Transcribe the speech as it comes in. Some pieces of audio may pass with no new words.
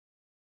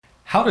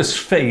How does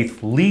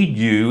faith lead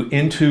you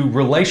into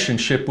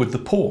relationship with the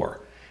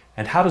poor?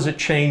 And how does it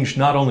change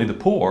not only the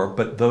poor,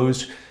 but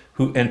those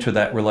who enter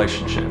that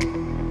relationship?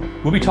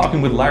 We'll be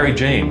talking with Larry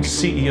James,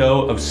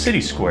 CEO of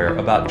City Square,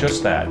 about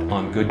just that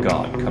on Good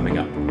God, coming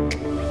up.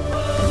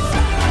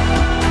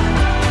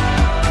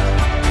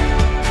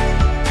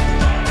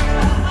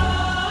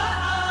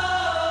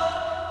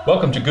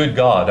 Welcome to Good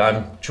God.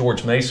 I'm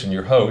George Mason,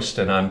 your host,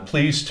 and I'm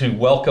pleased to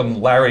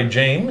welcome Larry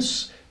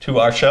James to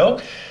our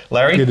show.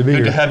 Larry,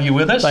 good to have you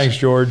with us. Thanks,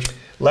 George.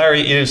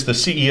 Larry is the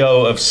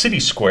CEO of City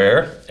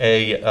Square,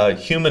 a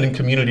human and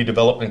community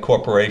development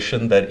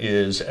corporation that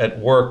is at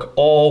work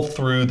all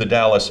through the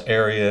Dallas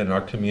area and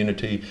our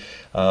community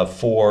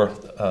for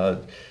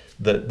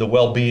the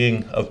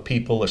well-being of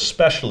people,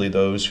 especially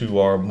those who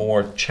are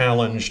more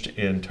challenged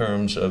in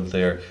terms of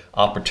their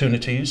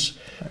opportunities,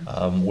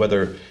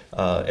 whether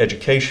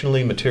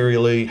educationally,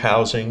 materially,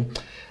 housing.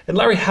 And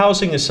Larry,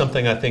 housing is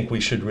something I think we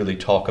should really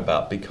talk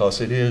about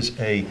because it is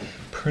a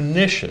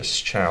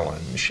pernicious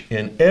challenge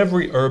in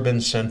every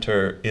urban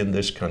center in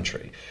this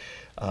country.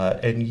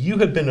 And you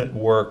have been at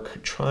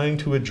work trying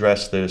to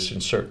address this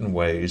in certain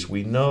ways.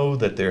 We know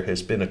that there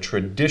has been a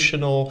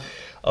traditional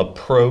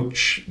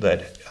approach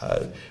that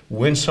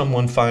when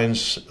someone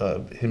finds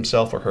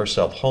himself or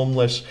herself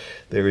homeless,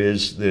 there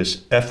is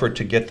this effort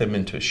to get them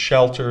into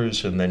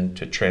shelters and then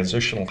to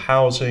transitional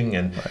housing.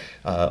 And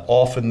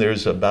often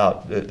there's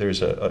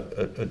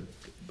a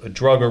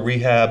drug or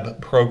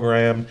rehab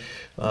program,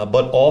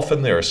 but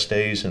often there are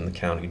stays in the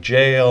county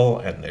jail,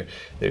 and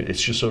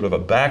it's just sort of a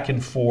back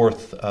and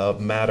forth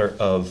matter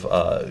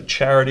of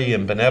charity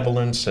and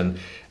benevolence, and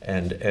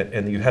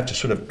you have to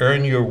sort of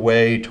earn your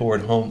way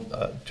toward home,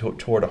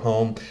 toward a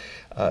home.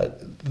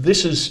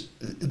 This is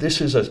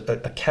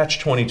a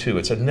catch-22.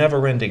 It's a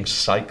never-ending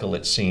cycle,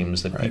 it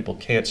seems, that people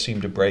can't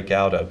seem to break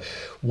out of.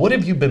 What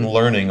have you been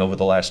learning over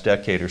the last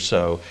decade or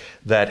so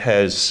that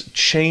has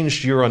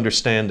changed your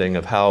understanding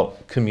of how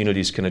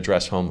communities can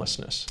address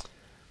homelessness?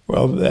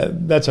 Well,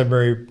 that's a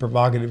very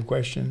provocative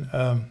question.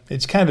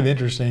 It's kind of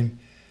interesting.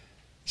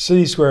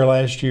 City Square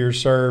last year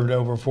served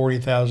over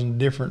 40,000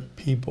 different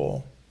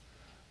people,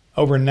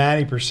 over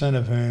 90%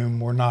 of whom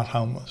were not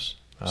homeless.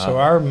 So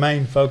our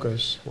main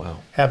focus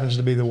happens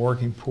to be the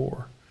working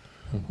poor,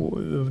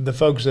 the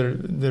folks that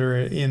are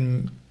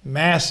in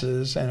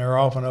masses and are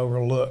often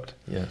overlooked.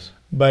 Yes.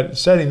 But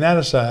setting that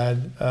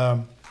aside,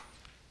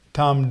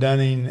 Tom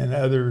Dunning and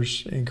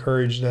others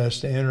encouraged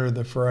us to enter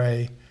the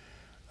fray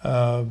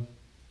of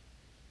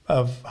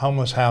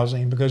homeless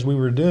housing because we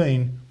were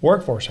doing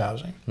workforce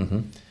housing.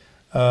 Mm-hmm.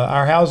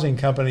 Our housing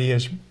company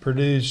has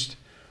produced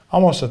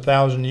almost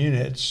 1,000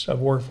 units of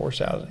workforce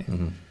housing.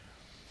 Mm-hmm.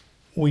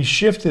 We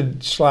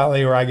shifted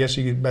slightly, or I guess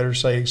you could better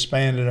say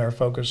expanded our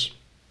focus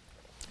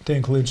to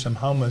include some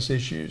homeless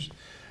issues,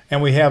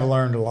 and we have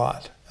learned a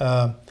lot.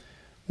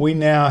 We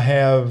now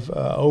have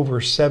over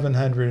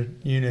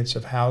 700 units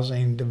of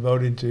housing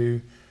devoted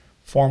to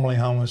formerly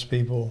homeless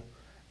people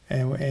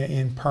and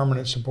in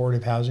permanent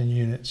supportive housing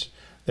units.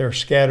 They're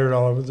scattered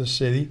all over the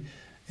city.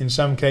 In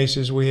some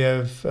cases, we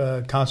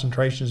have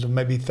concentrations of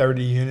maybe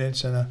 30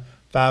 units in a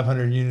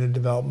 500 unit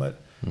development.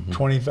 Mm-hmm.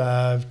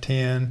 25,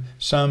 10,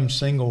 some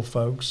single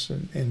folks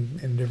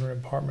in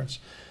different apartments.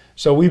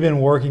 So we've been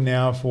working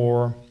now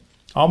for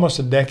almost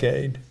a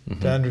decade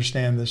to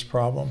understand this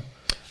problem.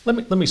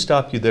 Let me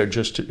stop you there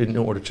just in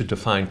order to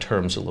define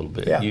terms a little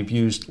bit. Yeah. You've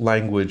used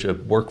language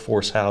of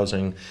workforce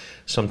housing,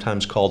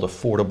 sometimes called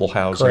affordable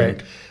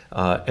housing,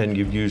 and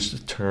you've used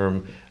the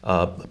term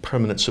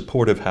permanent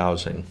supportive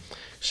housing.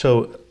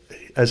 So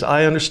as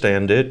I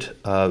understand it,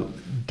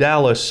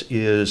 Dallas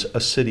is a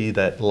city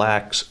that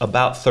lacks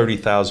about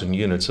 30,000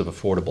 units of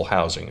affordable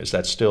housing. Is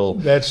that still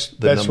that's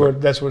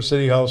what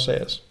City Hall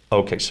says?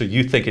 Okay, so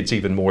you think it's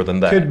even more than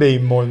that? Could be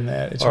more than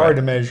that. It's hard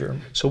to measure.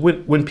 So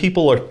when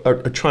people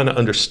are trying to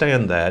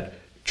understand that,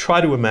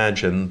 try to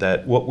imagine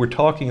that what we're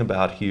talking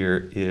about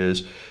here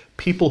is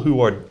people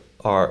who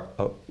are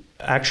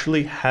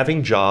actually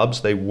having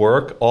jobs. They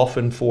work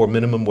often for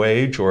minimum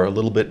wage or a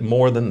little bit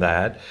more than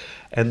that,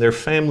 and their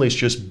families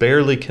just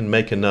barely can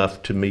make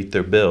enough to meet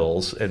their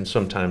bills and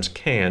sometimes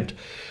can't.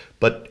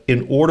 But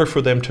in order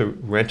for them to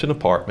rent an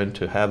apartment,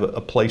 to have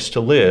a place to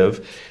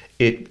live,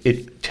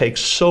 it takes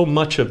so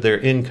much of their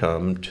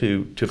income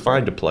to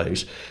find a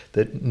place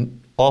that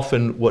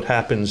often what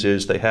happens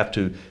is they have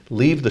to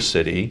leave the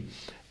city,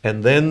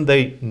 and then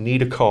they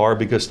need a car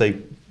because they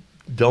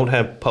don't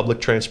have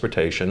public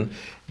transportation.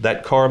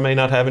 That car may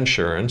not have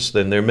insurance.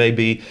 Then there may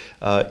be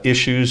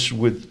issues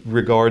with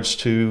regards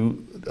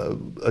to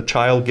a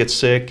child gets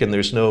sick and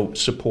there's no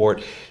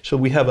support. So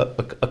we have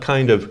a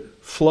kind of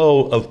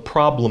flow of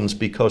problems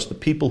because the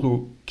people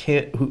who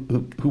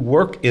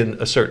work in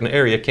a certain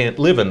area can't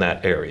live in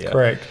that area.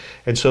 Correct.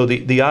 And so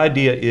the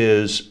idea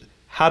is,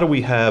 how do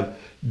we have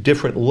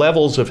different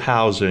levels of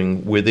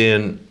housing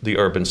within the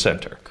urban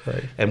center?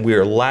 Correct. And we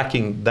are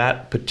lacking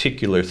that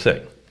particular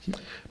thing.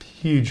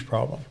 Huge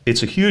problem.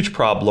 It's a huge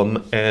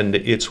problem, and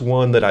it's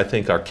one that I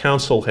think our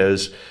council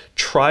has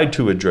tried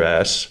to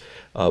address.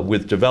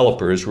 with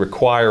developers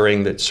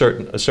requiring that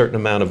a certain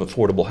amount of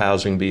affordable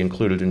housing be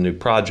included in new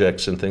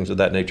projects and things of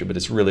that nature, but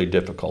it's really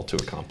difficult to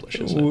accomplish,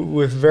 isn't it?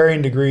 With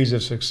varying degrees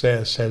of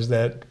success, has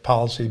that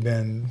policy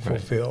been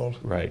fulfilled?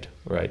 Right.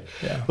 Yeah.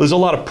 Well, there's a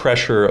lot of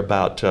pressure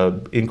about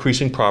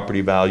increasing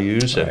property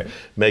values and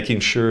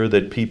making sure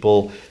that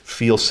people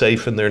feel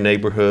safe in their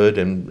neighborhood,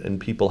 and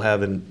people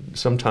having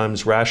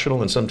sometimes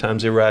rational and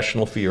sometimes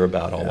irrational fear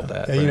about all of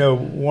that. And,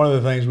 one of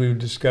the things we've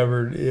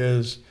discovered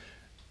is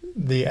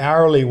the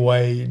hourly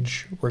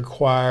wage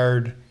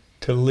required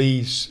to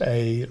lease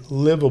a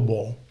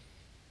livable,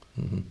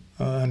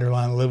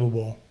 underline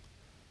livable,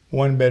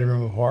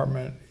 one-bedroom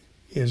apartment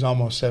is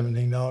almost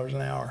 $17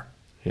 an hour.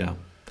 Yeah.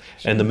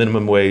 And the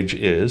minimum wage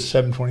is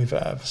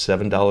 $7.25.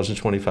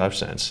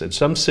 $7.25. And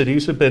some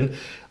cities have been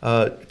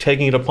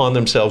taking it upon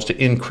themselves to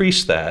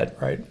increase that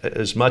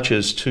as much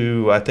as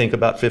to, I think,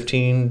 about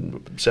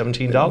 $15,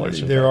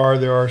 $17.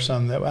 There are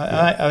some that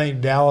I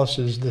think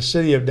the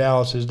city of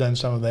Dallas has done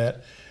some of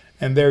that,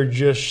 and they're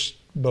just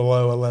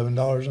below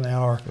 $11 an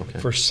hour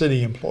for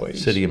city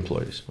employees. City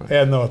employees. Right. They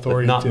have no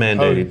authority but not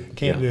mandated.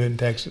 Can't do it in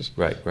Texas.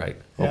 Right.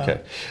 Yeah.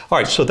 Okay. All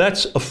right, so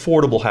that's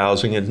affordable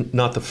housing and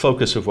not the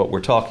focus of what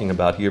we're talking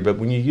about here, but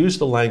when you use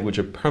the language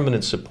of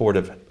permanent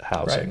supportive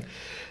housing,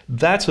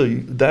 that's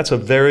a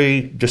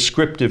very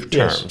descriptive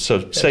term. Yes.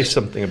 So say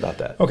something about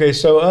that. Okay,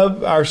 so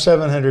of our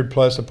 700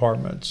 plus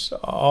apartments,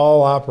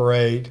 all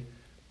operate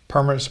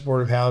permanent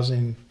supportive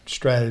housing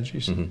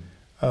strategies.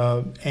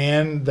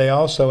 And they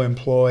also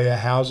employ a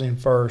housing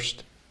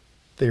first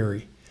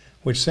theory,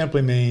 which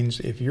simply means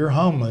if you're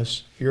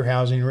homeless, you're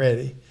housing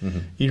ready.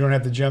 You don't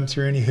have to jump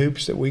through any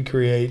hoops that we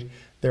create.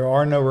 There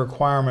are no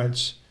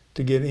requirements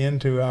to get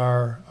into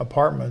our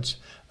apartments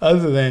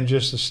other than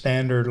just the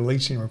standard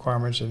leasing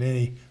requirements of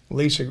any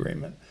lease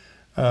agreement.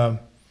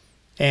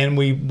 And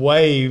we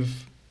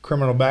waive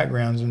criminal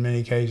backgrounds in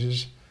many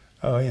cases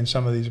in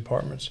some of these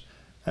apartments.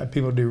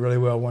 People do really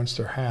well once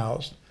they're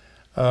housed.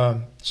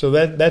 So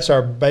that's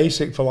our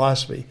basic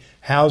philosophy: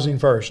 housing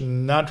first,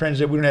 not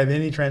transit. We don't have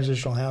any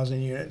transitional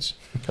housing units.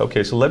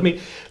 Okay, so let me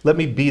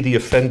be the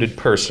offended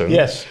person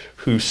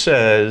who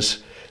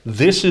says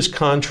this is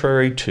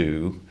contrary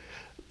to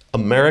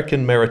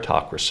American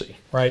meritocracy,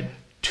 right?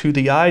 To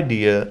the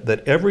idea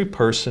that every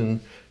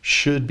person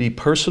should be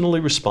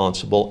personally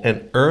responsible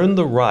and earn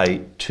the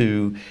right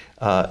to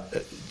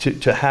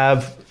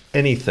have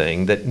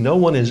anything, that no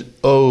one is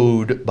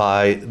owed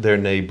by their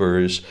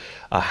neighbors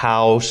a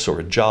house or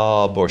a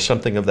job or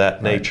something of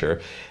that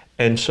nature.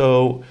 And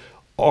so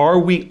are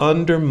we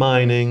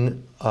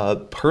undermining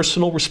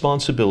personal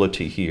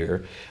responsibility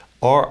here?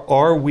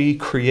 Are we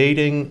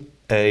creating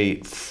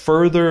a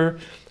further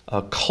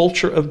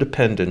culture of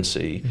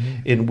dependency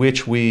in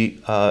which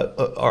we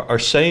are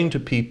saying to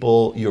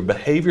people, your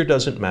behavior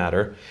doesn't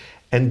matter,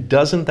 and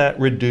doesn't that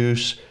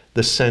reduce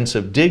the sense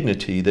of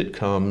dignity that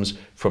comes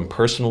from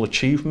personal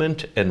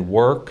achievement and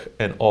work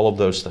and all of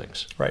those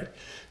things? Right.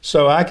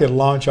 So I could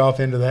launch off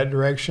into that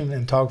direction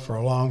and talk for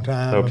a long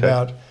time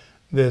about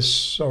this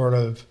sort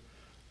of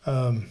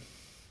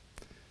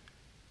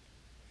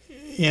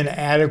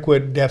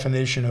inadequate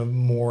definition of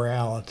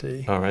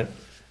morality. All right.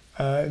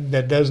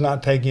 That does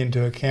not take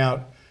into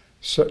account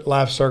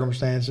life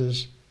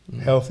circumstances,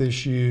 health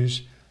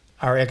issues,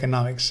 our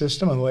economic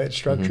system and the way it's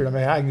structured. I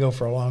mean, I can go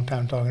for a long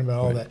time talking about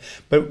all that.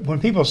 But when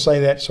people say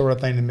that sort of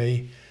thing to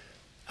me,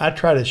 I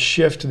try to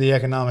shift to the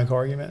economic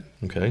argument,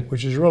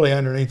 which is really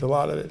underneath a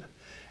lot of it.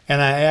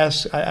 And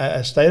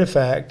I state a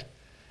fact,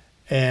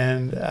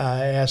 and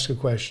I ask a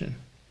question.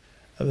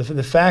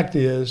 The fact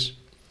is,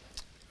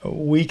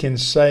 we can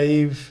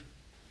save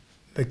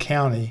the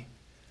county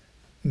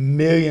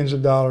millions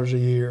of dollars a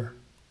year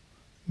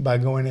by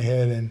going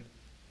ahead and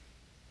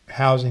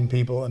housing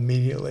people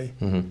immediately.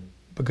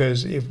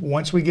 Because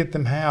once we get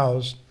them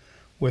housed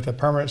with a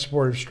permanent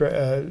supportive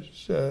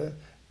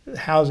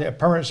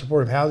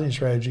housing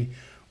strategy,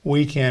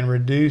 we can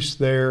reduce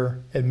their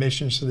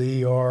admissions to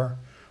the ER.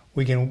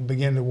 We can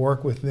begin to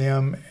work with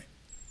them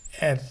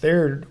at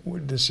their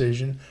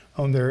decision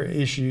on their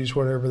issues,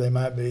 whatever they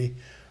might be.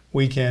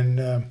 We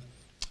can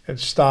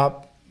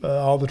stop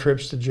all the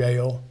trips to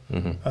jail,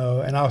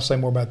 and I'll say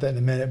more about that in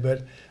a minute,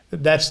 but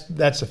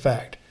that's a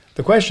fact.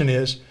 The question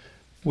is,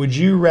 would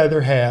you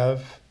rather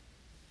have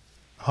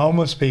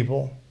homeless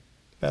people,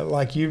 that,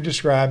 like you've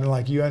described and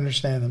like you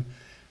understand them,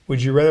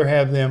 would you rather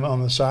have them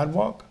on the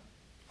sidewalk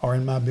or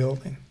in my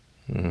building?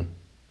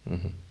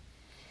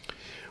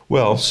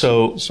 Well,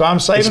 so I'm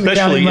saving the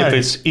county money. Especially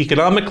if it's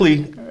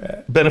economically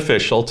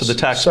beneficial to the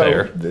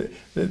taxpayer.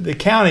 So the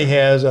county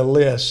has a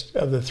list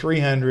of the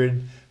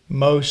 300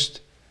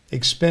 most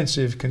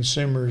expensive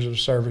consumers of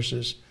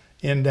services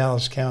in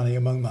Dallas County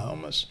among the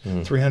homeless,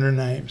 300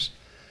 names.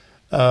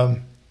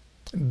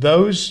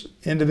 Those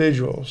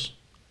individuals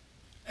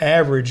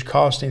average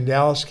costing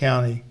Dallas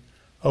County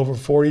over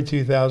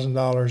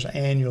 $42,000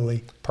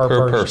 annually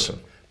per person.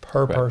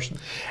 Per person.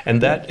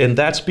 And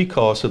that's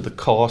because of the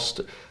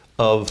cost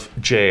of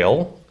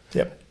jail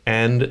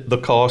and the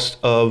cost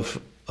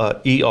of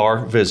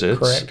ER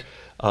visits,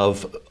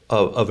 of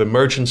of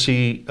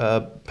emergency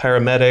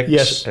paramedics,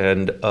 Yes.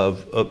 and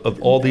of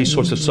all these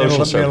sorts of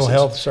social services,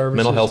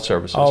 mental health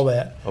services, all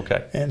that.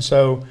 Okay. And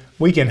so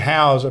we can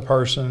house a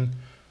person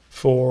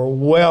for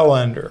well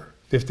under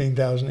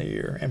 $15,000 a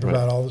year and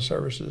provide all the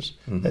services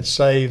that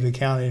save the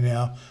county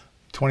now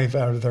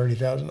 $25,000 to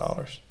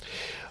 $30,000.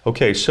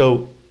 Okay,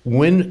 so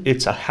when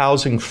it's a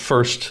housing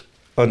first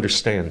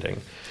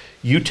understanding,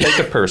 you take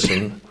a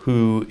person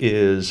who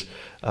is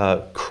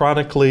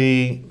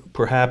chronically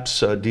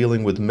perhaps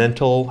dealing with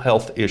mental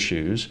health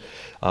issues,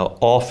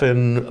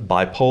 often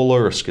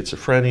bipolar or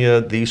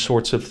schizophrenia, these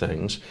sorts of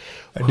things.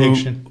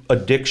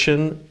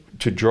 Addiction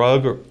to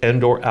drug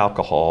and/or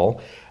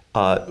alcohol,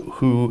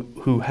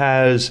 who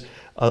has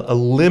a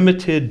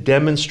limited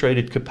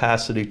demonstrated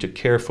capacity to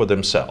care for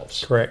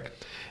themselves. Correct.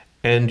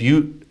 And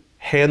you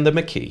hand them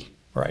a key.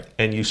 Right.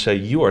 And you say,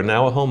 you are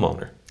now a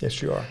homeowner.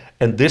 Yes, you are.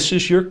 And this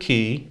is your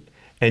key,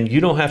 and you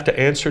don't have to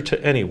answer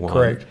to anyone.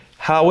 Correct.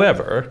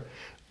 However,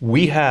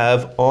 we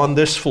have on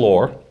this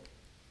floor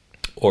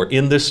or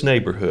in this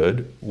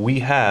neighborhood, we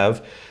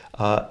have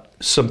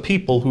some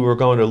people who are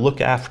going to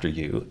look after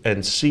you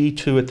and see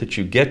to it that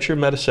you get your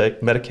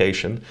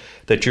medication,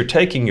 that you're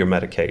taking your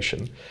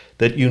medication,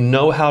 that you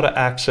know how to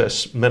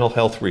access mental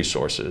health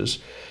resources,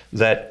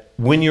 that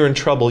when you're in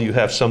trouble you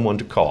have someone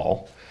to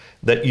call,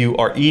 that you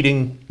are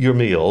eating your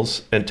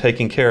meals and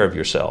taking care of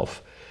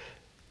yourself.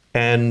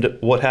 And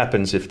what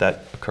happens if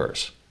that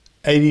occurs?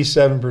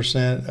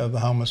 87% of the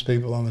homeless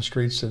people on the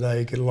streets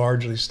today could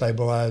largely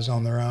stabilize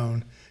on their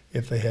own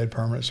if they had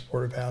permanent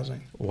supportive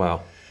housing.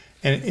 Wow.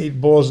 And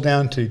it boils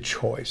down to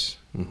choice.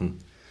 Mm-hmm.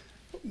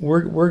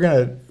 We're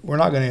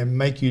not gonna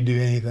make you do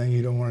anything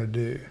you don't want to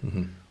do.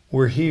 Mm-hmm.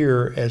 We're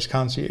here as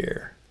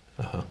concierge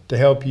to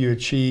help you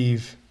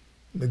achieve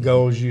the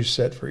goals you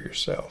set for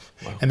yourself.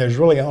 Wow. And there's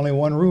really only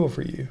one rule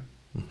for you.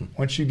 Mm-hmm.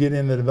 Once you get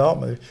into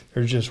development,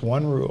 there's just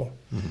one rule.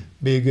 Mm-hmm.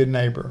 Be a good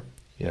neighbor.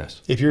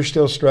 Yes. If you're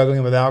still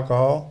struggling with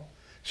alcohol,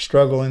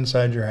 struggle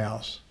inside your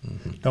house.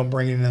 Mm-hmm. Don't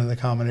bring it into the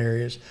common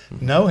areas.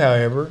 Mm-hmm. Know,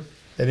 however,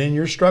 that in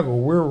your struggle,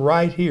 we're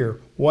right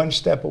here, one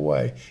step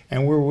away,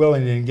 and we're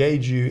willing to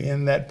engage you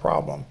in that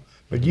problem.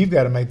 But you've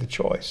got to make the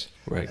choice.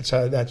 Right.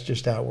 That's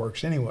just how it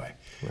works anyway.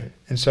 Right.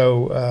 And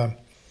so...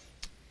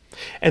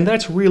 and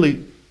that's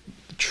really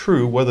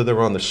true whether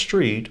they're on the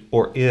street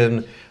or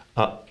in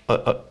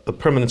a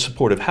permanent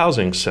supportive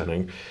housing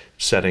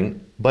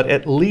setting, but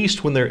at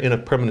least when they're in a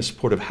permanent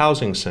supportive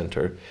housing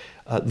center,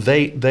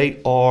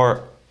 they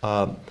are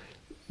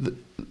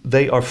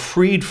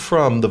freed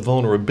from the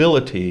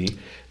vulnerability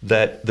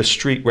that the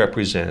street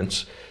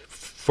represents,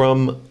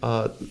 from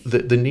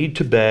the need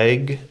to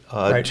beg,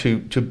 Right.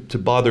 to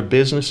bother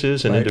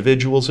businesses and Right.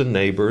 individuals and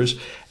neighbors,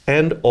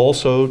 and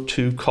also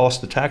to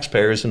cost the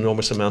taxpayers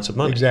enormous amounts of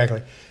money.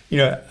 Exactly. You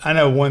know, I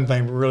know one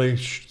thing really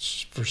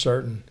for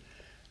certain.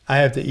 I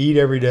have to eat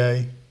every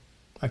day.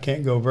 I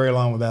can't go very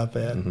long without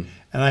that. Mm-hmm.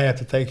 And I have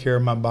to take care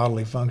of my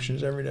bodily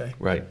functions every day.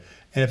 Right.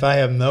 And if I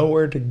have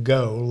nowhere to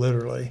go,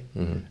 literally,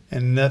 Mm-hmm.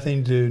 and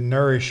nothing to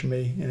nourish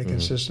me in a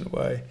consistent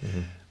way,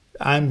 Mm-hmm.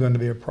 I'm going to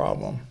be a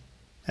problem,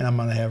 and I'm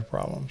going to have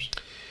problems.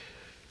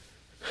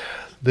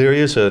 There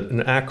is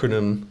an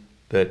acronym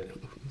that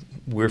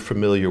we're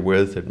familiar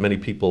with that many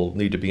people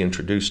need to be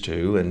introduced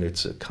to, and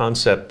it's a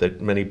concept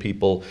that many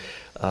people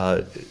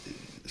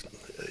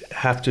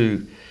have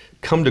to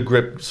come to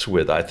grips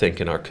with, I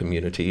think, in our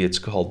community. It's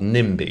called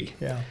NIMBY.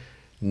 Yeah.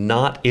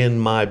 Not in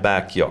my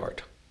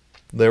backyard.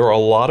 There are a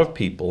lot of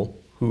people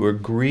who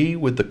agree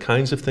with the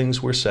kinds of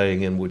things we're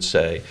saying and would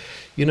say,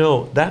 you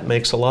know, that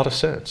makes a lot of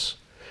sense.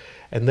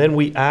 And then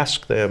we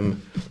ask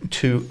them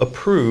to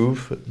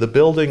approve the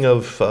building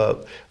of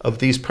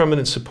these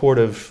permanent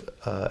supportive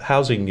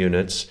housing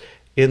units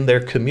in their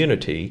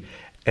community,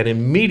 and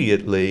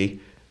immediately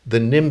the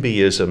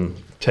NIMBYism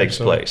takes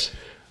place.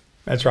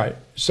 That's right.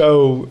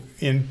 So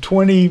in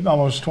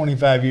almost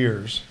 25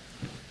 years,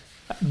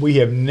 we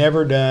have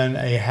never done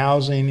a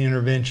housing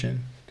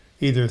intervention,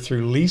 either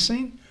through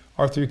leasing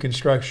or through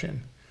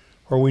construction,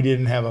 where we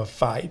didn't have a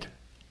fight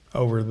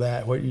over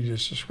that, what you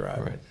just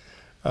described.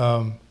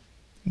 Right.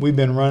 We've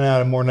been run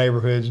out of more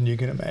neighborhoods than you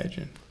can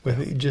imagine,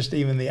 with just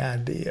even the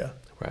idea.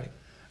 Right.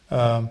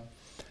 I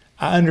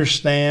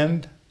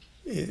understand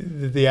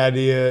that the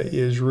idea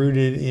is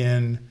rooted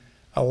in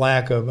a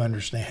lack of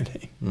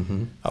understanding,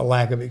 Mm-hmm. a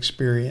lack of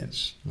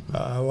experience,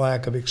 a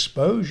lack of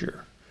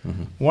exposure.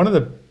 Mm-hmm. One of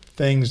the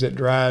things that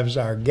drives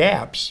our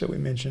gaps that we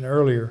mentioned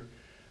earlier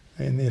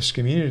in this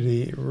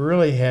community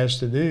really has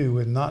to do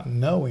with not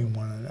knowing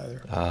one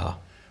another.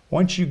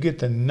 Once you get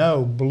to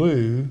know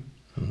Blue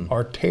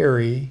or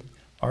Terry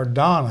or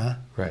Donna,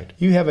 Right.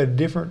 you have a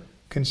different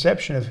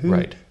conception of who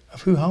Right.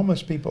 of who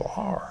homeless people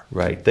are.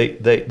 Right.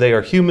 They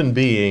are human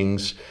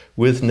beings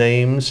with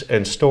names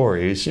and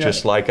stories, Yeah.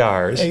 just like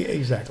ours.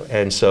 Exactly.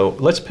 And so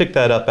let's pick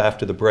that up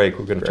after the break.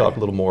 We're going to Great. talk a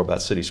little more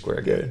about City Square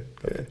again.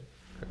 Good.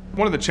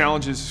 One of the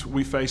challenges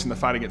we face in the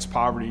fight against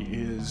poverty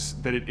is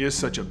that it is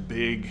such a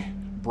big,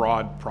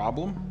 broad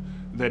problem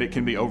that it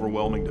can be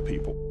overwhelming to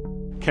people.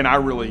 Can I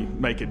really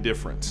make a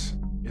difference?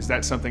 Is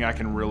that something I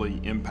can really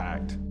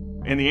impact?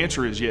 And the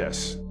answer is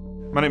yes.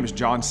 My name is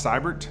John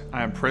Seibert.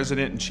 I am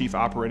President and Chief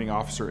Operating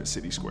Officer at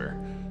City Square.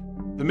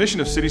 The mission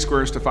of City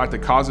Square is to fight the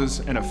causes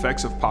and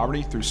effects of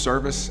poverty through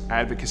service,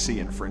 advocacy,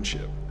 and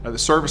friendship. The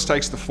service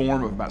takes the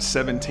form of about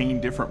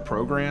 17 different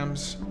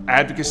programs.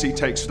 Advocacy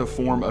takes the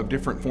form of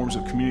different forms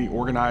of community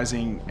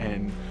organizing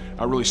and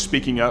really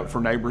speaking up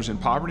for neighbors in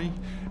poverty.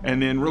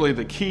 And then really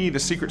the key, the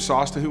secret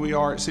sauce to who we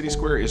are at City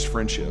Square is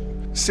friendship.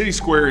 City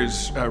Square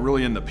is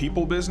really in the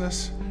people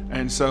business.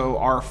 And so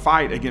our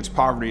fight against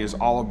poverty is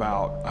all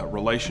about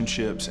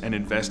relationships and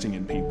investing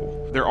in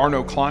people. There are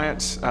no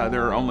clients,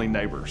 there are only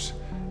neighbors.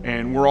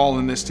 And we're all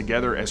in this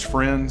together as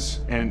friends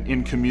and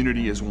in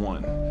community as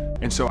one.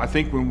 And so I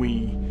think when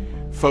we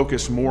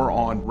focus more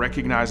on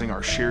recognizing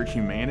our shared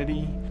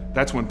humanity,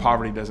 that's when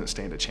poverty doesn't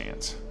stand a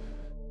chance.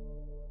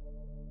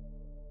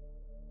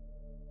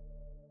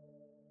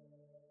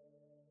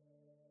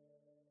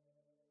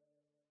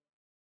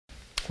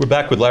 We're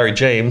back with Larry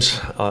James.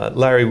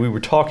 Larry, we were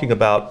talking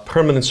about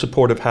permanent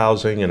supportive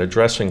housing and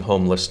addressing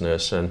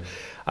homelessness, and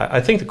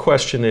I think the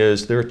question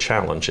is, there are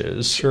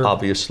challenges, Sure.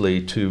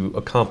 obviously, to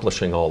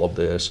accomplishing all of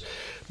this,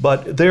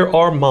 but there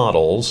are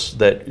models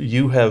that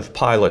you have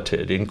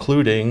piloted,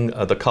 including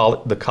the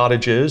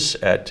cottages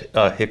at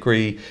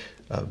Hickory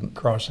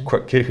Crossing.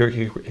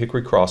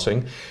 Hickory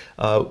Crossing,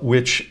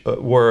 which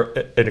were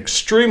an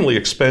extremely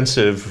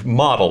expensive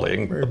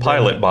modeling,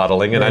 pilot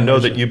modeling, and I know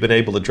that you've been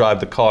able to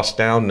drive the cost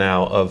down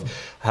now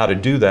of how to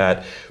do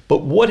that.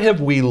 But what have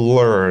we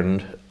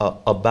learned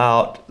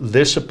about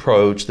this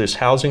approach, this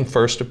housing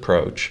first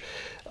approach,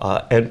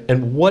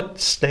 and what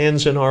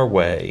stands in our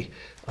way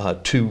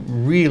to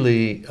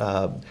really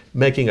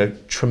making a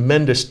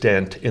tremendous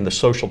dent in the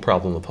social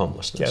problem of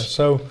homelessness? Yeah,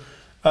 so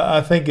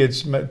I think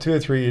it's 2 or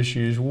 3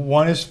 issues.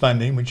 One is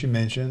funding, which you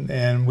mentioned,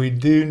 and we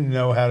do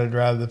know how to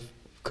drive the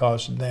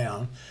cost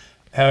down.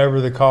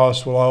 However, the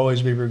cost will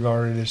always be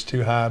regarded as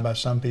too high by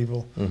some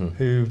people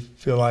who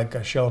feel like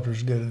a shelter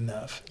is good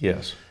enough.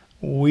 Yes.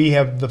 We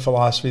have the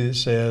philosophy that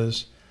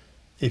says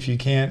if you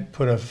can't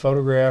put a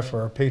photograph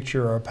or a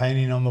picture or a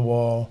painting on the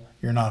wall,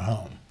 you're not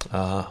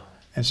home.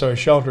 And so a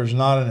shelter is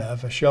not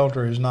enough. A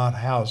shelter is not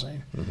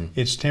housing.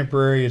 It's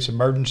temporary, it's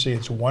emergency,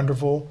 it's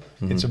wonderful,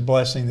 it's a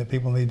blessing that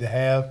people need to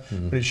have,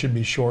 but it should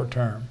be short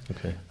term.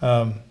 Okay.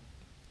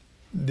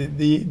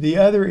 The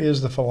other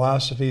is the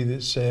philosophy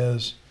that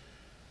says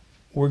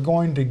we're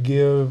going to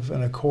give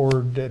and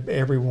accord to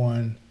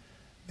everyone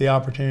the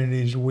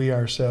opportunities we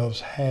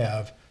ourselves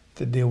have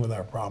to deal with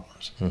our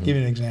problems. Give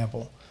you an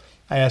example.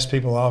 I ask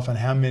people often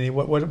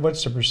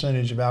what's the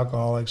percentage of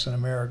alcoholics in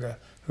America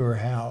who are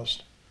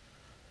housed?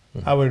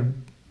 I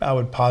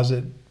would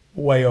posit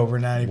way over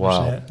 90%.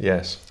 Wow.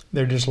 Yes.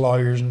 They're just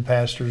lawyers and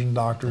pastors and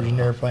doctors and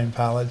airplane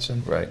pilots,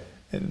 and Right.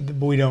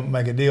 we don't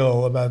make a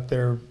deal about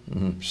their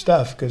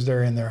stuff because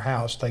they're in their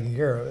house taking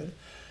care of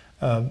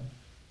it.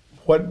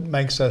 What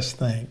makes us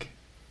think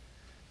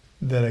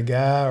that a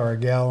guy or a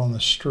gal on the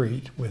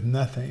street with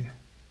nothing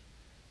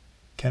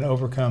can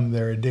overcome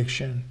their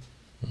addiction,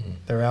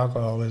 their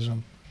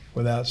alcoholism,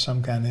 without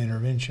some kind of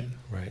intervention?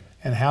 Right.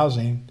 And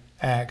housing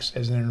acts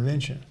as an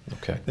intervention.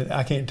 Okay.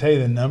 I can't tell you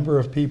the number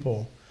of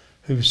people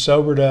who've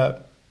sobered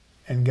up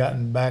and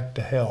gotten back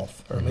to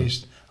health, or at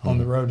least on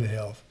the road to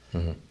health,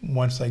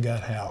 once they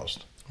got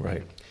housed.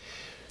 Right.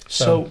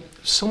 So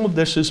some of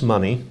this is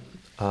money,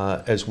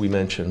 as we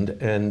mentioned,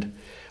 and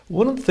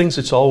one of the things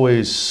that's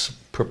always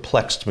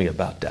perplexed me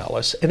about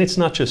Dallas, and it's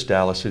not just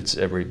Dallas, it's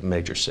every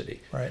major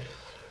city. Right.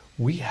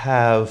 We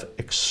have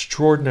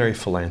extraordinary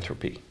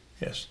philanthropy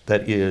Yes.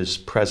 that is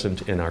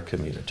present in our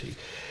community.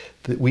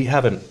 We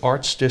have an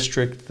arts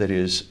district that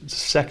is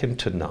second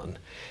to none.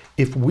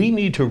 If we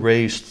need to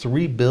raise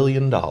 $3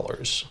 billion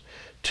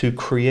to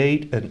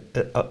create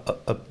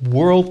a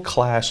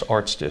world-class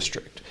arts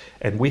district,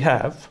 and we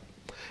have,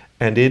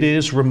 and it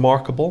is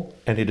remarkable,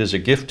 and it is a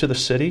gift to the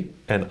city,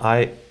 and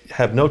I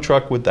have no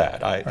truck with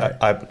that.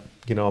 I'm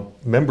a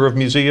member of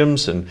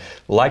museums and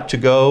like to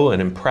go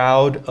and am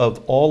proud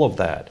of all of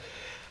that.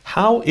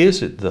 How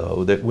is it,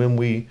 though, that when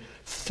we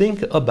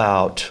think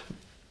about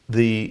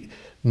the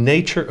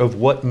nature of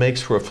what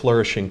makes for a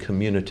flourishing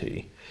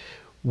community,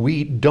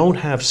 we don't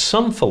have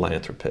some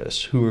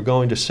philanthropists who are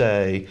going to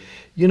say,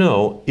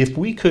 if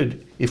we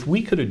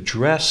could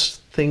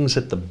address things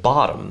at the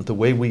bottom the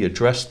way we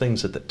address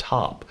things at the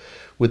top,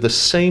 with the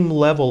same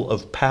level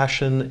of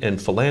passion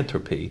and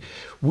philanthropy,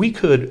 we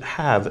could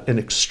have an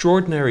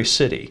extraordinary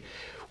city.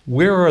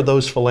 Where are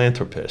those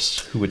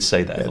philanthropists who would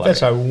say that, Larry?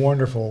 That's a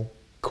wonderful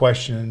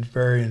question and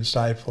very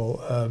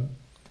insightful.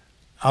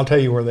 I'll tell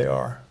you where they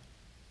are.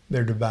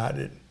 They're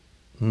divided.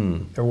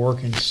 They're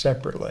working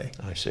separately.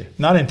 I see.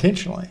 Not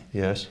intentionally.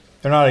 Yes.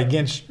 They're not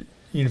against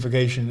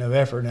unification of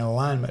effort and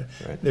alignment.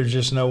 Right. There's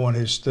just no one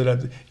who stood up.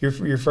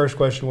 Your first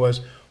question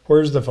was,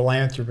 where's the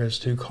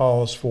philanthropist who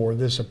calls for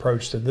this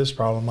approach to this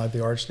problem like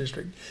the Arts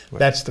District? Right.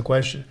 That's the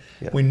question.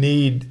 Yeah. We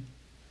need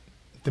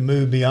to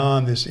move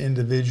beyond this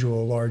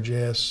individual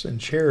largesse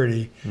and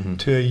charity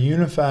to a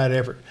unified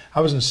effort.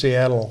 I was in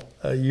Seattle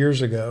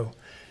years ago,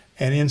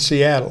 and in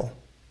Seattle,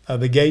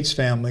 the Gates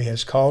family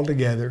has called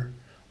together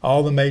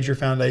all the major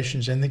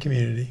foundations in the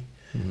community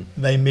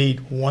They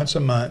meet once a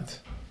month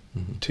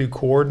to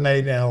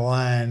coordinate and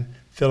align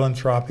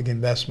philanthropic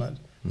investment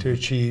to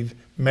achieve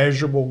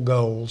measurable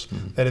goals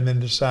that have been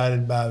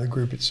decided by the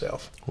group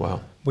itself.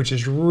 Wow. Which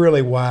is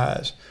really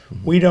wise.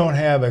 We don't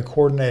have a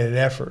coordinated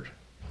effort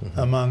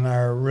among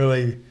our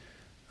really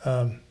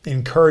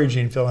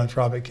encouraging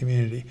philanthropic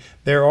community.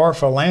 There are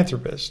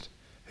philanthropists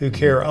who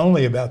care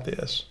only about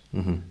this,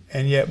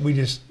 and yet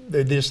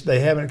they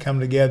haven't come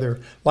together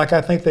like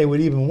I think they would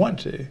even want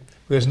to,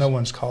 because no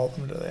one's called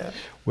them to that.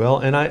 Well,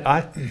 and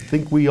I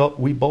think we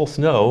both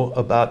know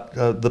about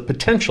the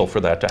potential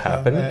for that to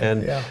happen,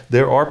 and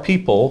there are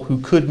people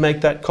who could make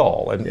that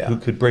call and who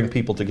could bring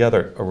people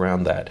together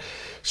around that.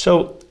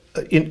 So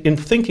in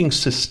thinking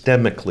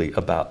systemically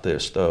about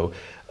this, though,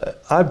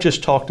 I've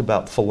just talked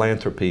about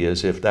philanthropy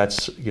as if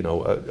that's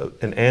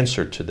an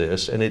answer to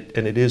this, and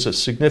it is a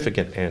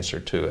significant answer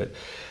to it.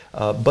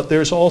 But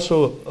there's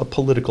also a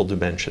political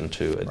dimension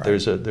to it.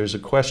 Right. There's a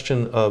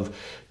question of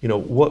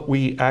what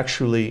we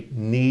actually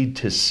need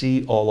to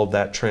see all of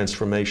that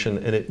transformation,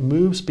 and it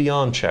moves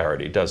beyond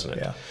charity, doesn't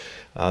it?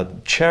 Yeah.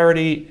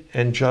 Charity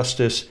and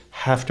justice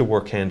have to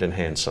work hand in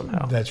hand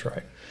somehow. That's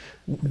right.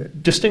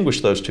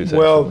 Distinguish those two things.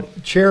 Well,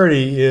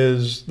 charity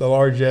is the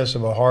largesse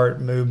of a heart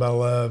moved by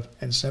love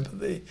and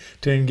sympathy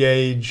to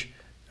engage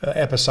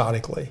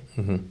episodically.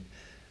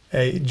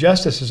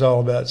 Justice is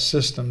all about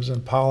systems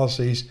and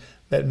policies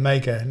that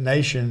make a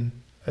nation,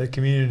 a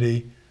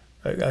community,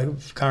 a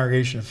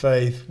congregation of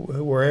faith,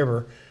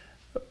 wherever,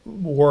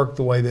 work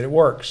the way that it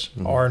works,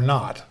 or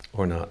not.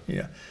 Or not.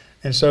 Yeah.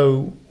 And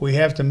so we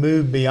have to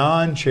move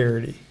beyond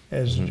charity,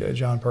 as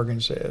John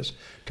Perkins says,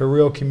 to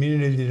real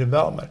community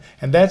development.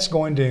 And that's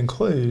going to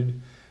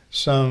include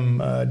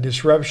some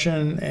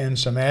disruption and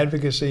some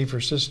advocacy for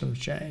systems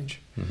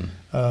change.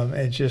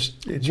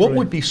 What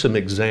would be some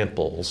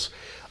examples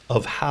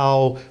of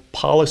how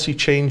policy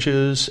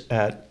changes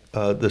at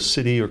the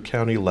city or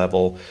county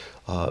level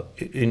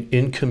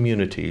in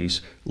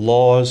communities,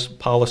 laws,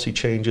 policy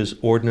changes,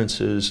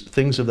 ordinances,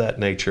 things of that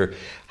nature,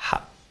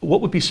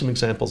 what would be some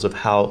examples of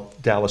how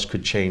Dallas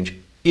could change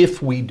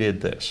if we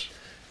did this?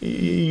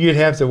 You'd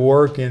have to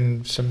work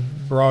in some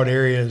broad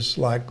areas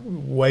like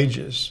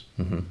wages,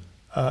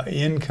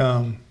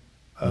 income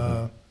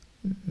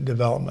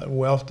development,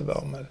 wealth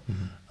development.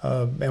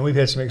 And we've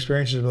had some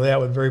experiences with that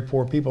with very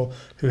poor people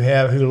who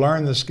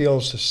learn the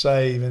skills to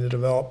save and to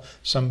develop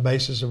some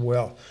basis of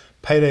wealth.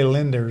 Payday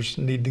lenders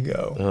need to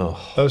go.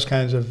 Oh. Those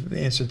kinds of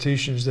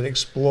institutions that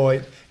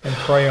exploit and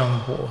prey on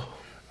the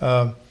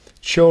poor.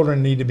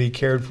 Children need to be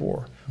cared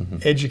for.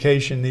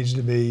 Education needs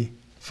to be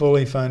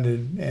fully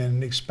funded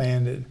and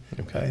expanded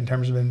in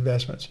terms of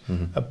investments.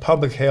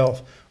 Public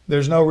health,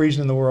 there's no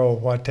reason in the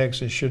world why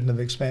Texas shouldn't have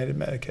expanded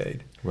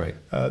Medicaid. Right.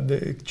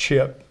 The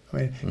CHIP. I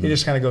mean, it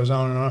just kind of goes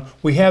on and on.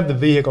 We have the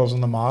vehicles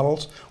and the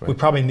models. Right. We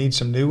probably need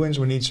some new ones.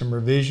 We need some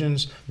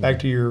revisions back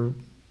to your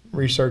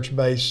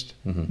research-based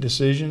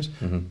decisions.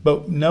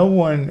 But no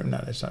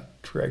that's not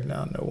correct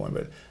now, no one,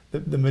 but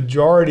the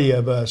majority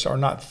of us are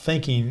not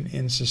thinking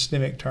in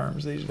systemic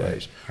terms these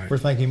days. Right. We're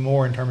thinking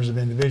more in terms of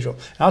individual.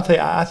 And I'll tell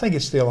you, I think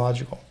it's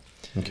theological.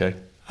 Okay.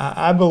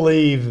 I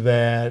believe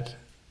that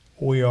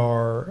we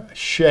are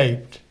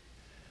shaped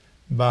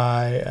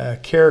by a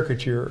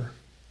caricature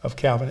of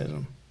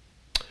Calvinism.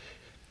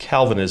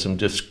 Calvinism,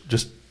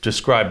 just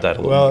describe that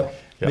a little more. Well,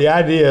 the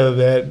idea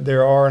that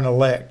there are an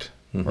elect,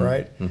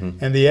 right?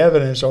 And the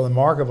evidence or the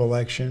mark of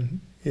election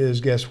is,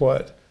 guess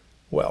what?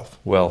 Wealth.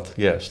 Wealth,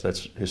 yes,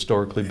 that's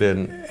historically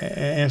been.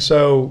 And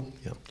so,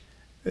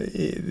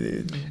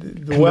 in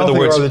other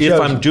words, if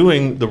I'm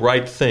doing the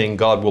right thing,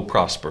 God will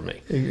prosper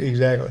me.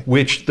 Exactly.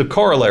 Which the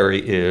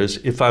corollary is,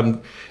 if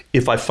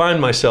I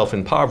find myself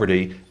in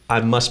poverty, I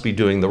must be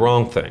doing the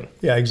wrong thing.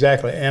 Yeah,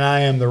 exactly. And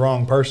I am the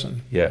wrong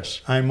person. Yes.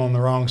 I'm on the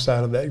wrong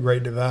side of that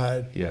great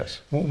divide. Yes.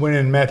 When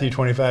in Matthew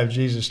 25,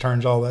 Jesus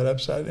turns all that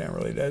upside down,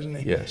 really, doesn't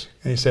he? Yes.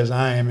 And he says,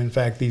 I am, in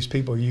fact, these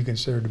people you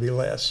consider to be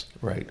less.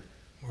 Right.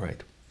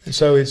 Right. And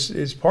so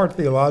it's part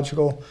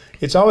theological.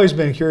 It's always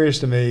been curious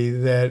to me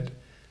that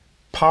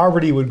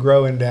poverty would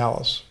grow in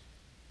Dallas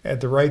at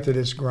the rate that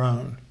it's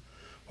grown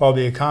while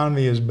the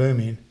economy is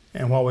booming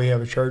and while we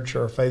have a church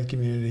or a faith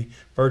community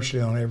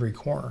virtually on every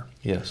corner.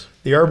 Yes.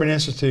 The Urban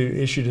Institute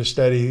issued a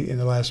study in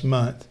the last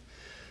month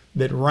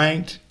that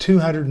ranked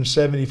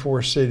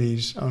 274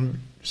 cities on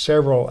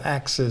several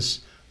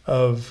axes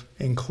of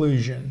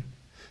inclusion.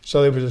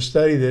 So there was a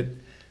study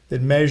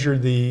that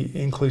measured the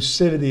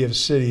inclusivity of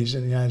cities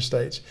in the United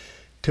States.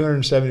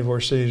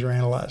 274 cities were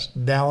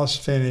analyzed. Dallas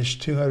finished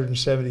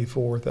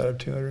 274th out of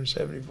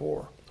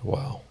 274.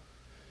 Wow.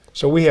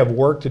 So we have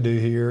work to do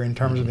here in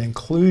terms of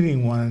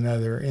including one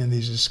another in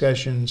these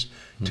discussions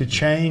to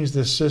change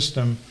the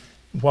system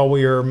while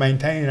we are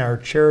maintaining our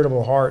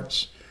charitable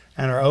hearts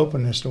and our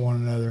openness to one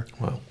another.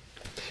 Wow.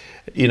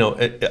 You know,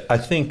 I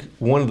think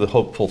one of the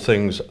hopeful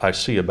things I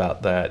see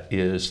about that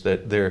is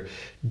that there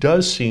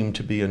does seem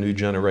to be a new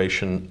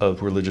generation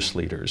of religious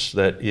leaders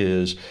that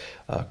is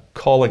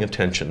calling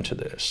attention to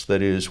this,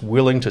 that is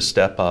willing to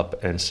step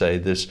up and say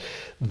this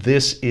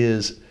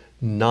is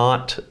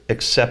not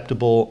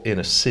acceptable in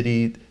a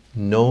city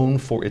known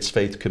for its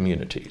faith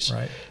communities.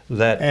 Right.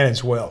 And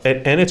its wealth.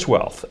 And its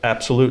wealth,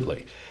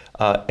 absolutely.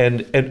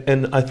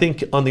 And I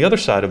think on the other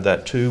side of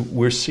that too,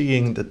 we're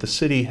seeing that the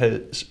city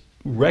has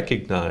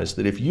recognized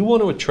that if you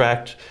want to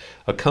attract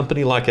a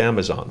company like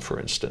Amazon, for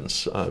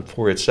instance,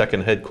 for its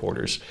second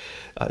headquarters,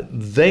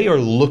 they are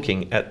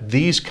looking at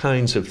these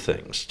kinds of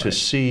things to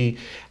see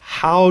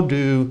how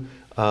do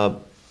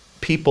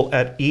people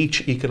at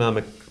each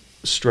economic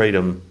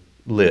stratum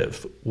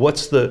live.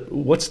 What's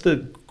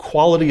the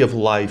quality of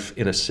life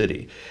in a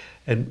city?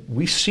 And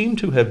we seem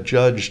to have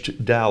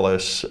judged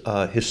Dallas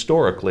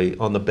historically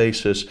on the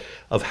basis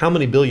of how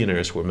many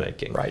billionaires we're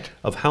making,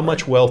 of how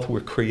much wealth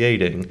we're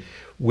creating,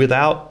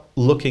 without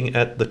looking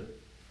at the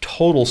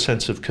total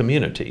sense of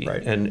community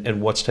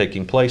and what's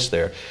taking place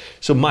there.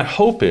 So my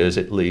hope is,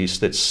 at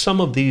least, that some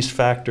of these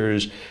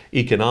factors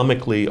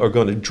economically are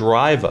going to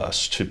drive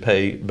us to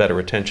pay better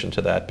attention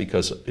to that,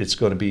 because it's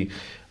going to be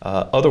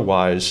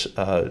otherwise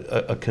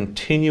a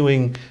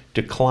continuing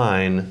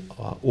decline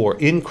or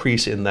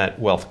increase in that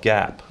wealth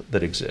gap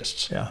that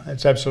exists. Yeah,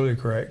 that's absolutely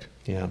correct.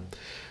 Yeah.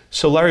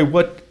 So Larry,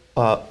 what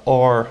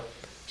are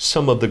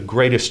some of the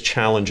greatest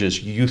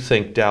challenges you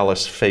think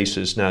Dallas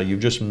faces now? You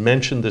just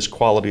mentioned this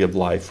quality of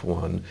life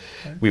one.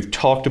 We've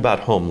talked about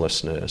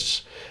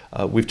homelessness.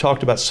 We've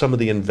talked about some of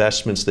the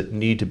investments that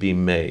need to be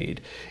made.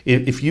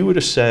 If you were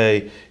to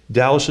say,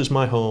 Dallas is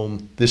my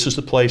home, this is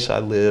the place I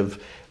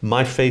live,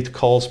 my faith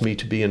calls me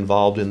to be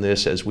involved in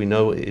this, as we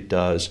know it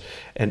does,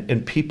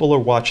 and people are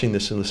watching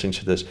this and listening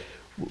to this,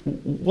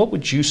 what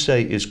would you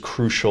say is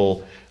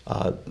crucial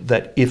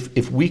that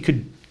if we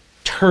could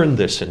turn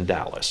this in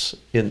Dallas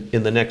in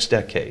the next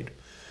decade,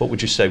 what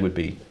would you say would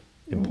be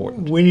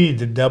important? We need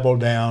to double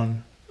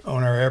down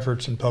on our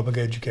efforts in public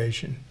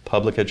education.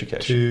 Public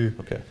education.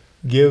 To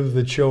give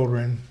the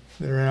children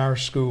that are in our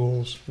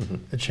schools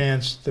a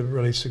chance to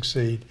really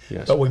succeed.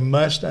 Yes. But we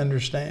must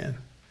understand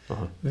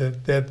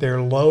that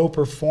their low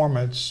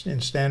performance in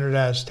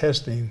standardized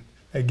testing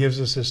that gives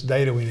us this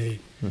data we need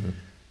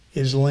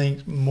is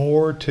linked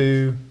more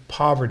to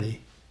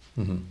poverty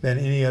than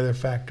any other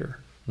factor.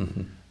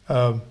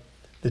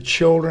 The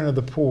children of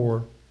the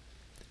poor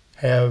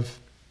have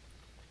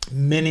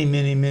many,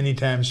 many, many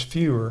times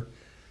fewer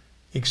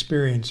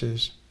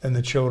experiences than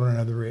the children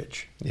of the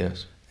rich.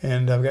 Yes.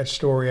 And I've got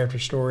story after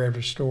story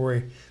after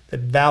story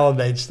that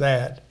validates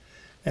that.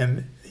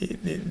 And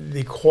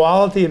the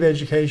quality of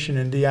education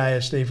in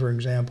DISD, for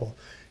example,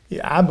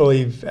 I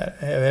believe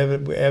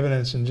have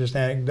evidence and just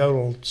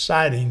anecdotal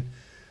citing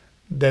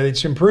that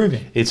it's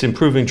improving. It's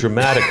improving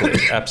dramatically,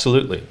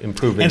 absolutely,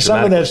 improving and some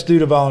dramatically. of that's due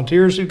to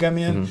volunteers who come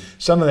in.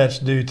 Some of that's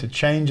due to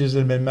changes that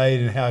have been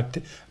made in how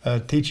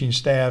teaching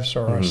staffs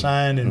are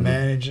assigned and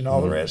managed and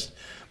all the rest.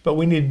 But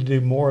we need to do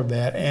more of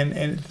that. And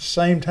at the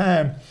same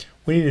time,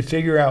 we need to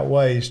figure out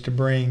ways to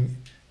bring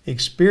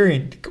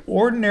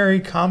ordinary,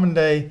 common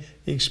day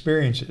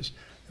experiences.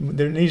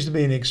 There needs to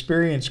be an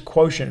experience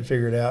quotient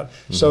figured out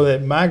so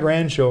that my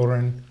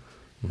grandchildren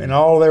and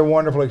all their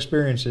wonderful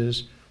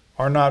experiences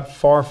are not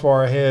far,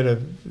 far ahead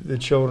of the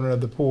children of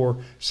the poor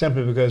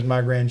simply because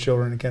my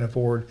grandchildren can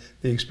afford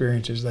the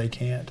experiences they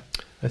can't.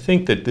 I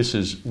think that this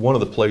is one of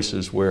the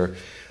places where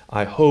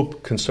I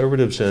hope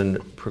conservatives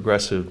and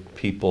progressive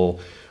people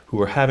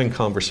who are having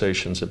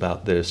conversations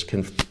about this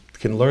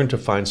can learn to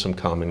find some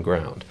common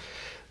ground.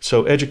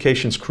 So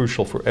education is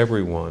crucial for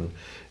everyone.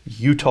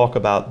 You talk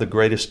about the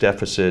greatest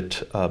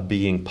deficit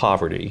being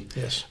poverty.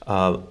 Yes.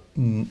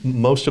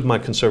 Most of my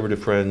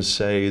conservative friends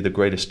say the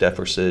greatest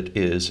deficit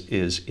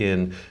is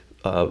in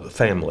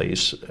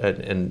families, and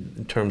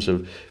in terms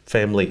of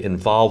family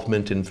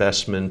involvement,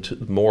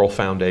 investment, moral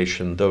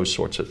foundation, those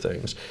sorts of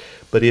things.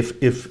 But if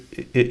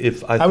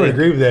I would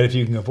agree with that if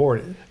you can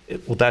afford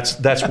it. Well, that's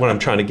what I'm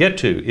trying to get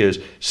to, is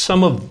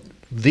some of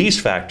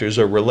these factors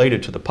are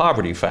related to the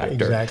poverty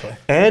factor, exactly,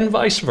 and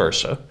vice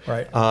versa.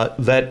 Right.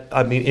 That,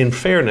 I mean, in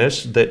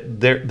fairness, that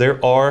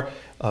there are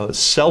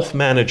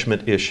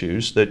self-management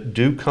issues that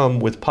do come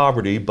with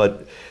poverty,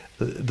 but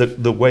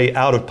the way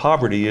out of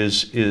poverty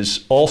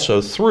is also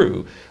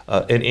through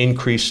an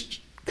increased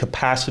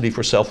capacity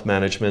for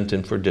self-management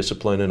and for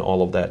discipline and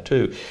all of that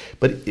too.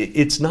 But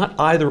it's not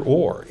either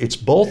or. It's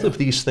both of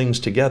these things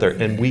together,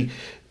 and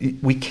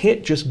we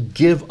can't just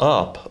give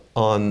up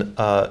on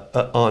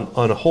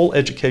a whole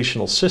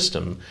educational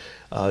system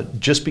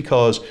just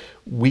because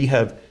we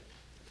have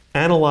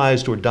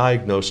analyzed or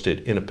diagnosed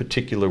it in a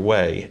particular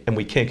way and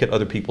we can't get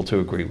other people to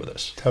agree with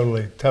us.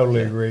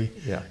 Totally agree.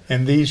 Yeah.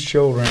 And these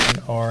children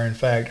are in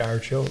fact our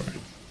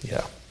children.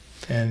 Yeah.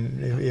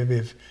 And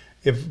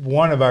if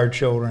one of our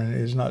children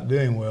is not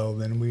doing well,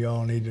 then we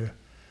all need to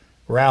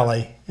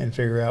rally and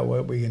figure out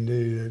what we can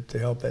do to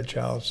help that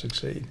child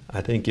succeed.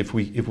 I think if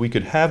we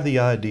could have the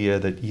idea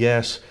that,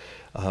 yes,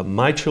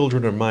 my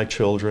children are my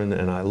children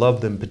and I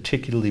love them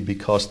particularly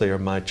because they are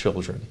my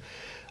children,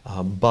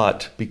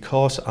 but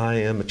because I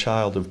am a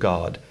child of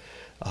God,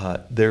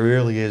 there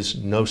really is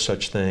no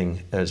such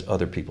thing as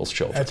other people's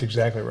children. That's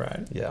exactly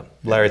right. Yeah.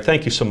 Larry,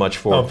 thank you so much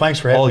for thanks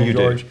for having all me, you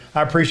George. do.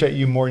 I appreciate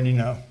you more than you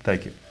know.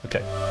 Thank you.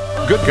 Okay.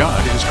 Good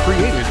God is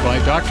created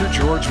by Dr.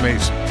 George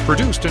Mason,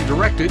 produced and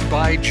directed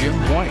by Jim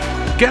White.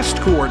 Guest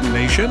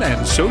coordination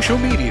and social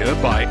media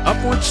by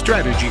Upward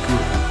Strategy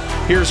Group.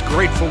 Here's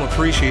grateful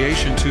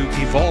appreciation to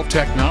Evolve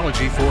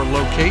Technology for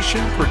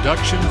location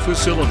production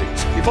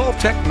facilities. Evolve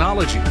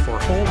Technology for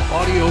home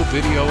audio,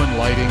 video, and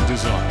lighting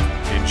design.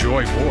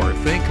 Enjoy more,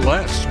 think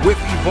less with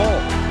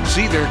Evolve.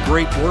 See their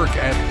great work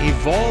at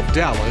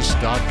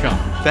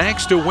evolvedallas.com.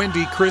 Thanks to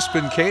Wendy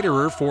Crispin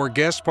Caterer for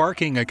guest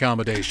parking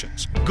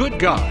accommodations. Good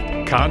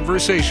God,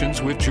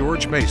 Conversations with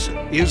George Mason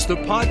is the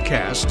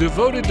podcast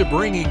devoted to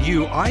bringing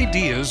you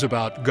ideas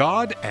about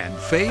God and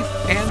faith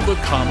and the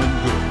common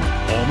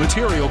good. All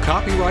material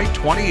copyright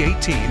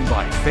 2018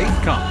 by Faith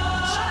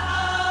Commons.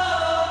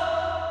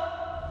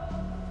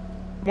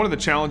 One of the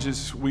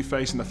challenges we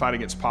face in the fight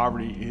against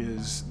poverty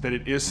is that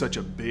it is such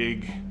a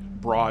big,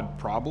 broad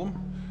problem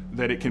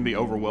that it can be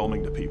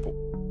overwhelming to people.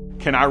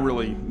 Can I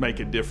really make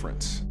a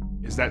difference?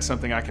 Is that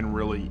something I can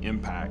really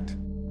impact?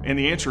 And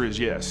the answer is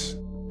yes.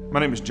 My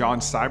name is John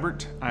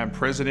Seibert. I am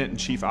President and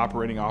Chief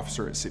Operating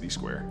Officer at City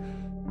Square.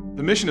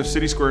 The mission of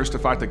City Square is to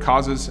fight the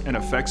causes and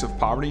effects of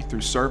poverty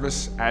through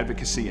service,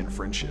 advocacy, and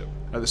friendship.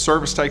 The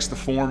service takes the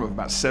form of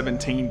about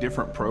 17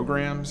 different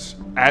programs.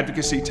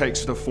 Advocacy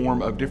takes the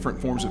form of different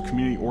forms of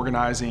community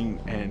organizing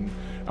and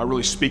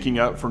really speaking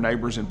up for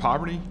neighbors in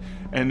poverty.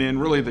 And then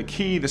really the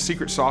key, the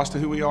secret sauce to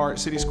who we are at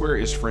City Square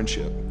is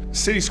friendship.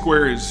 City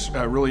Square is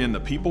really in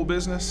the people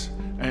business.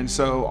 And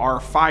so our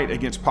fight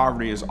against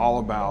poverty is all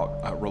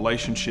about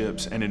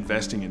relationships and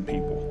investing in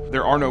people.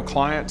 There are no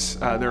clients,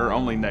 there are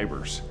only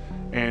neighbors.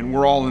 And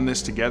we're all in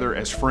this together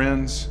as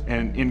friends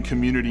and in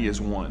community as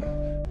one.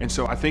 And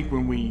so I think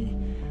when we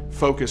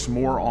focus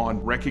more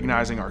on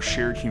recognizing our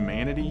shared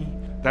humanity,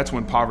 that's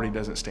when poverty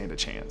doesn't stand a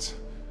chance.